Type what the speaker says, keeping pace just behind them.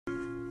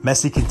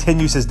Messi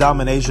continues his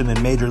domination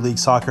in Major League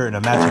Soccer in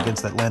a match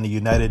against Atlanta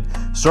United,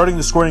 starting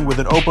the scoring with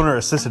an opener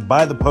assisted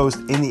by the post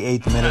in the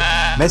 8th minute.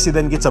 Messi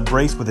then gets a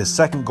brace with his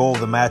second goal of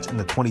the match in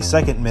the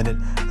 22nd minute,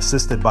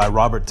 assisted by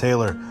Robert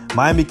Taylor.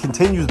 Miami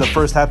continues the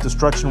first half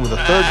destruction with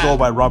a third goal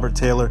by Robert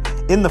Taylor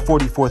in the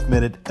 44th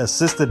minute,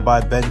 assisted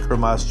by Ben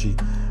Cremaschi.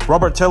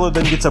 Robert Taylor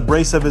then gets a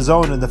brace of his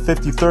own in the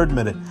 53rd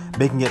minute,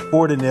 making it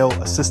 4-0,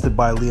 assisted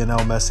by Lionel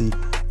Messi.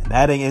 And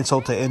adding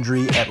insult to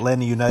injury,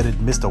 Atlanta United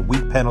missed a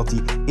weak penalty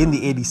in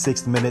the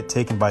 86th minute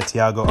taken by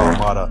Thiago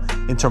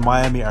Almada. Inter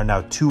Miami are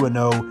now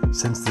 2-0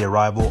 since the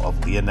arrival of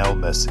Lionel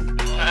Messi.